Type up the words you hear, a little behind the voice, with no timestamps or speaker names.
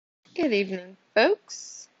Good evening,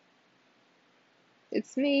 folks.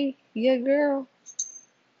 It's me, your girl.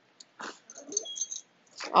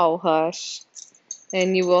 Oh, hush.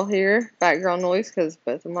 And you will hear background noise because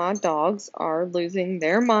both of my dogs are losing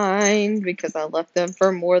their mind because I left them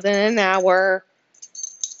for more than an hour.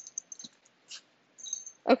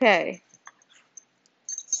 Okay,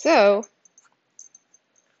 so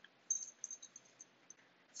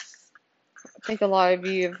I think a lot of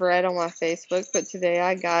you have read on my Facebook, but today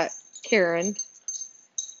I got Karen.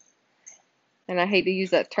 And I hate to use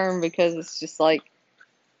that term because it's just like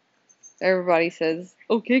everybody says,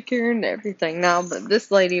 okay, Karen, everything now, but this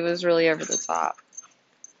lady was really over the top.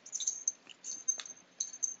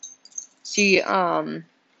 She, um,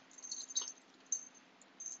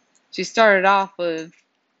 she started off with,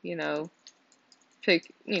 you know,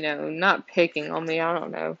 not picking on me, I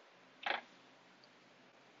don't know,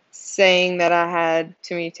 saying that I had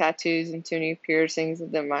too many tattoos and too many piercings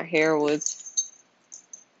and that my hair was,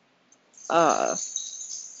 uh,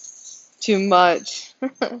 too much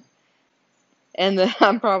and that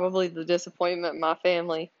I'm probably the disappointment in my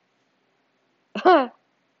family.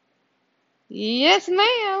 Yes,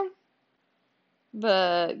 ma'am.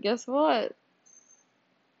 But guess what?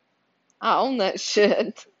 I own that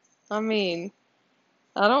shit. I mean,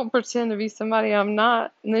 I don't pretend to be somebody I'm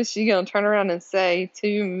not, and then she's gonna turn around and say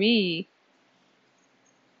to me,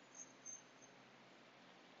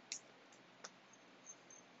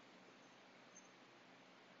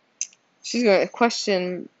 she's gonna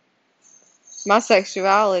question my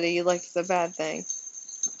sexuality like it's a bad thing.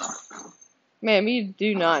 Ma'am, you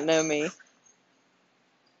do not know me.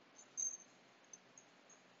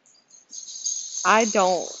 I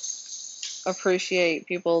don't appreciate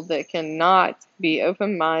people that cannot be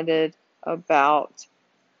open-minded about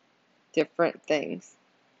different things.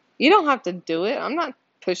 You don't have to do it. I'm not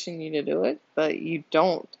pushing you to do it, but you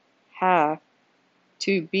don't have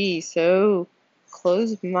to be so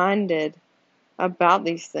closed-minded about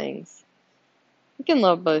these things. You can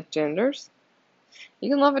love both genders. You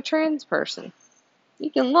can love a trans person. You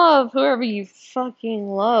can love whoever you fucking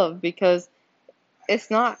love because it's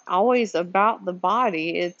not always about the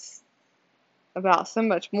body. It's about so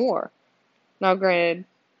much more. Now, granted,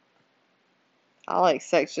 I like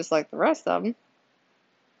sex just like the rest of them,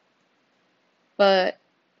 but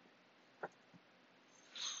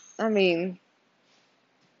I mean,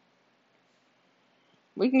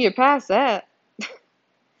 we can get past that.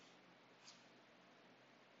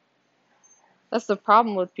 That's the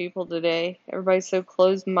problem with people today. Everybody's so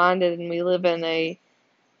closed-minded, and we live in a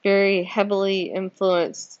very heavily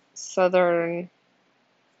influenced Southern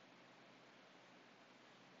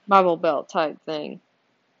Bible Belt type thing.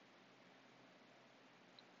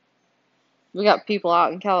 We got people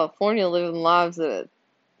out in California living lives that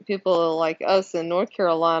people like us in North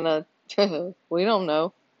Carolina, we don't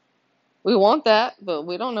know. We want that, but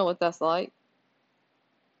we don't know what that's like.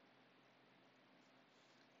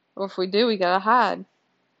 Or if we do, we gotta hide.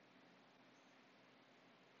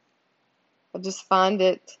 I just find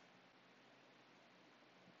it,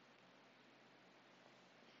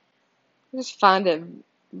 I just find it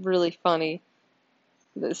really funny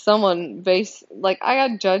that someone I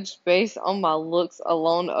got judged based on my looks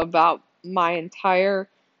alone about my entire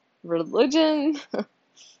religion,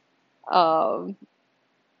 um,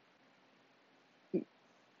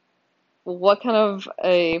 what kind of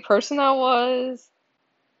a person I was,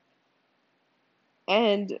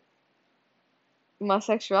 and my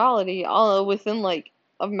sexuality all within like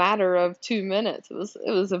a matter of 2 minutes.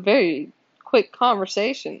 It was a very quick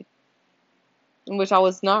conversation in which I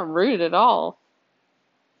was not rude at all.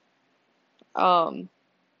 Um,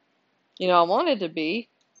 I wanted to be,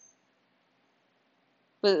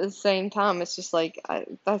 but at the same time, it's just like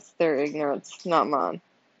that's their ignorance, not mine.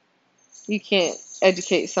 You can't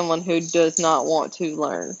educate someone who does not want to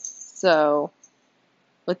learn. So,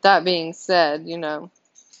 with that being said,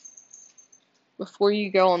 before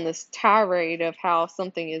you go on this tirade of how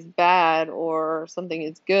something is bad or something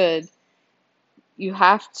is good, you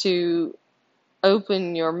have to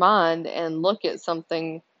open your mind and look at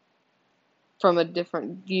something from a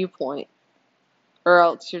different viewpoint, or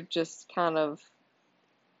else you're just kind of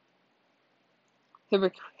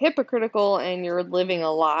hypocritical and you're living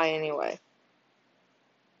a lie anyway.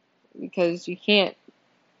 Because you can't,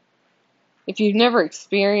 if you've never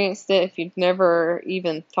experienced it, if you've never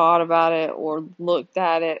even thought about it or looked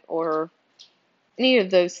at it or any of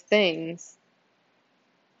those things,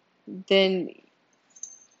 then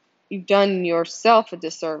you've done yourself a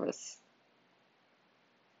disservice.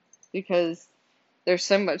 Because there's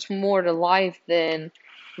so much more to life than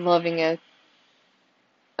loving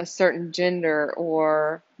a certain gender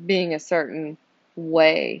or being a certain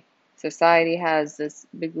way. Society has this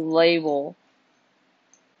big label.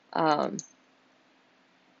 Um,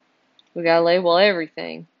 we gotta label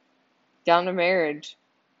everything, down to marriage.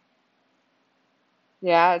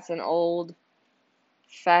 Yeah, it's an old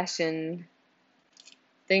fashioned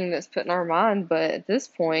thing that's put in our mind, but at this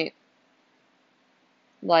point,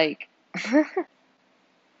 like,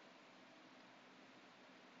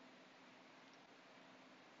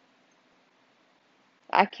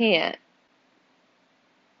 I can't.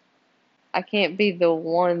 I can't be the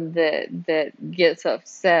one that gets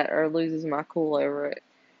upset or loses my cool over it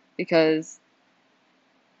because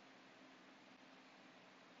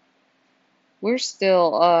we're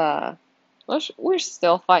still we're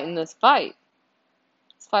still fighting this fight.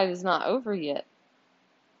 This fight is not over yet.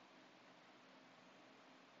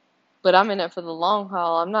 But I'm in it for the long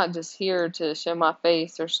haul. I'm not just here to show my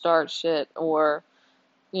face or start shit or,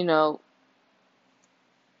 you know,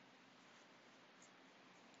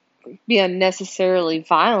 be unnecessarily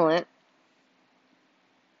violent.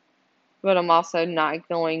 But I'm also not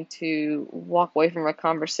going to walk away from a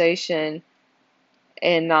conversation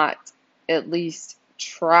and not at least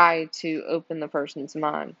try to open the person's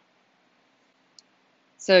mind.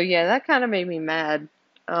 So yeah, that kind of made me mad.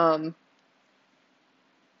 Um,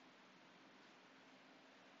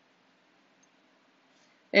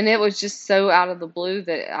 and it was just so out of the blue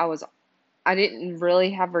that I didn't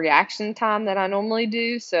really have reaction time that I normally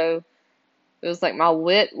do. So it was like my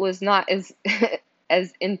wit was not as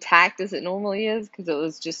as intact as it normally is because it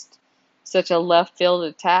was just such a left field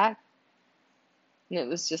attack. And it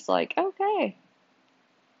was just like, okay,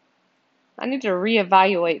 I need to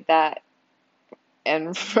reevaluate that and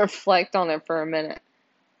reflect on it for a minute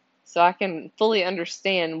so I can fully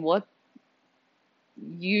understand what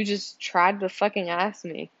you just tried to fucking ask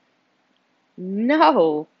me.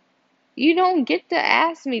 No, you don't get to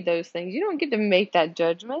ask me those things. You don't get to make that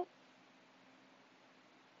judgment.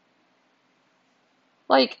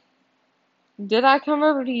 Like, did I come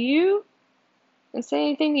over to you and say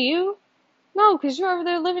anything to you? No, because you're over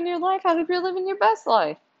there living your life. I hope you're living your best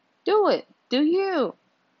life. Do it. Do you.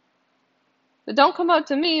 But don't come up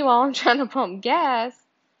to me while I'm trying to pump gas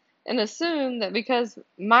and assume that because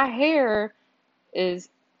my hair is,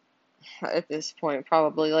 at this point,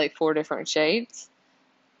 probably like 4 different shades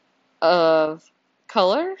of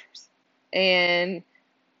colors, and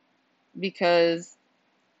because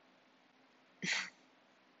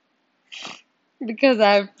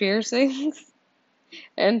I have piercings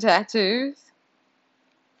and tattoos.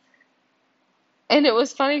 And it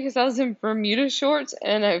was funny because I was in Bermuda shorts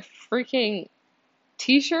and a freaking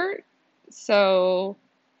t-shirt. So,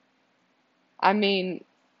 I mean,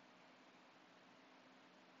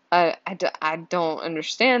 I don't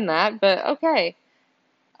understand that, but okay.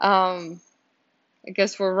 Um, I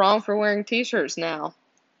guess we're wrong for wearing t-shirts now.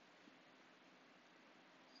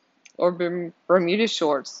 Or Bermuda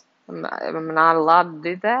shorts. Am I not allowed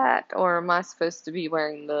to do that? Or am I supposed to be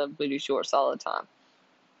wearing the booty shorts all the time?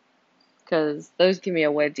 Because those give me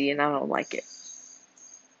a wedgie and I don't like it.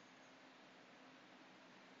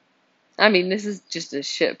 I mean, this is just a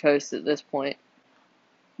shit post at this point.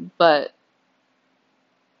 But,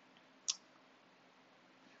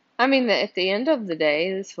 I mean, at the end of the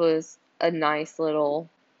day, this was a nice little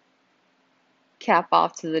cap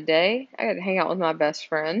off to the day. I got to hang out with my best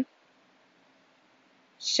friend.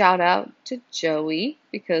 Shout out to Joey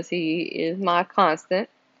because he is my constant.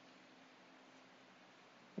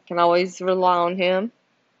 I can always rely on him.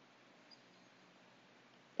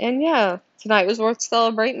 And yeah, tonight was worth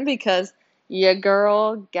celebrating because your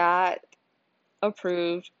girl got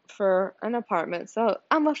approved for an apartment. So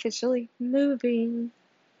I'm officially moving.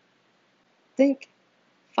 Think,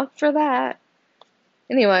 fuck for that.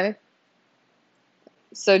 Anyway,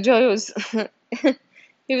 so Joey was,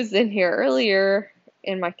 he was in here earlier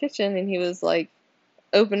in my kitchen and he was like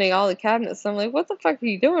opening all the cabinets. So I'm like, what the fuck are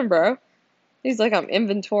you doing, bro? He's like, I'm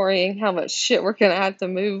inventorying how much shit we're gonna have to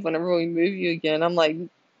move whenever we move you again. I'm like,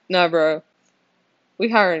 no, bro. We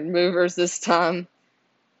hired movers this time.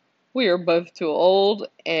 We are both too old,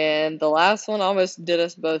 and the last one almost did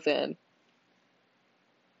us both in.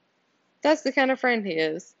 That's the kind of friend he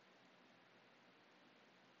is.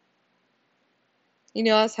 You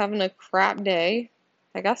know, I was having a crap day.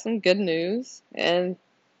 I got some good news, and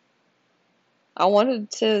I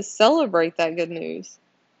wanted to celebrate that good news.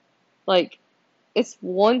 Like, it's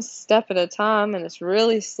one step at a time, and it's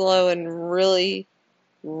really slow and really,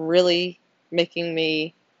 really making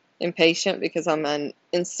me impatient because I'm an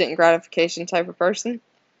instant gratification type of person.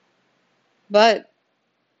 But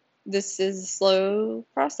this is a slow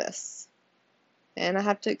process. and I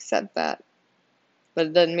have to accept that. But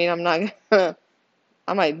it doesn't mean I'm not gonna,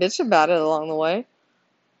 I might bitch about it along the way,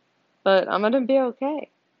 but I'm gonna be okay.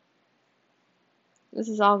 This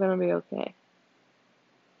is all gonna be okay,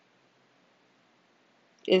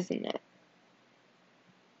 isn't it?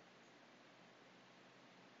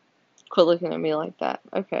 Quit looking at me like that.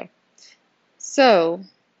 Okay. So,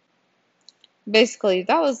 basically,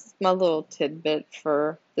 that was my little tidbit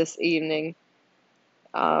for this evening.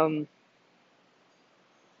 Um,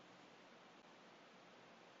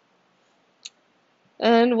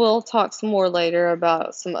 and we'll talk some more later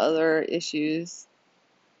about some other issues.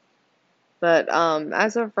 But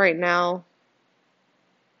as of right now,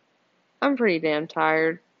 I'm pretty damn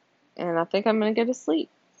tired, and I think I'm gonna go to sleep.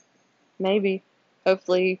 Maybe.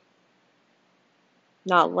 Hopefully,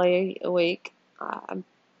 not lay awake. I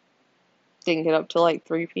didn't get up till like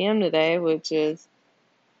 3 p.m. today, which is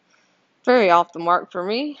very off the mark for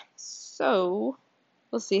me. So,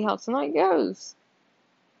 we'll see how tonight goes.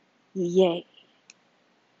 Yay.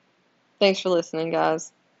 Thanks for listening,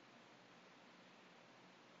 guys.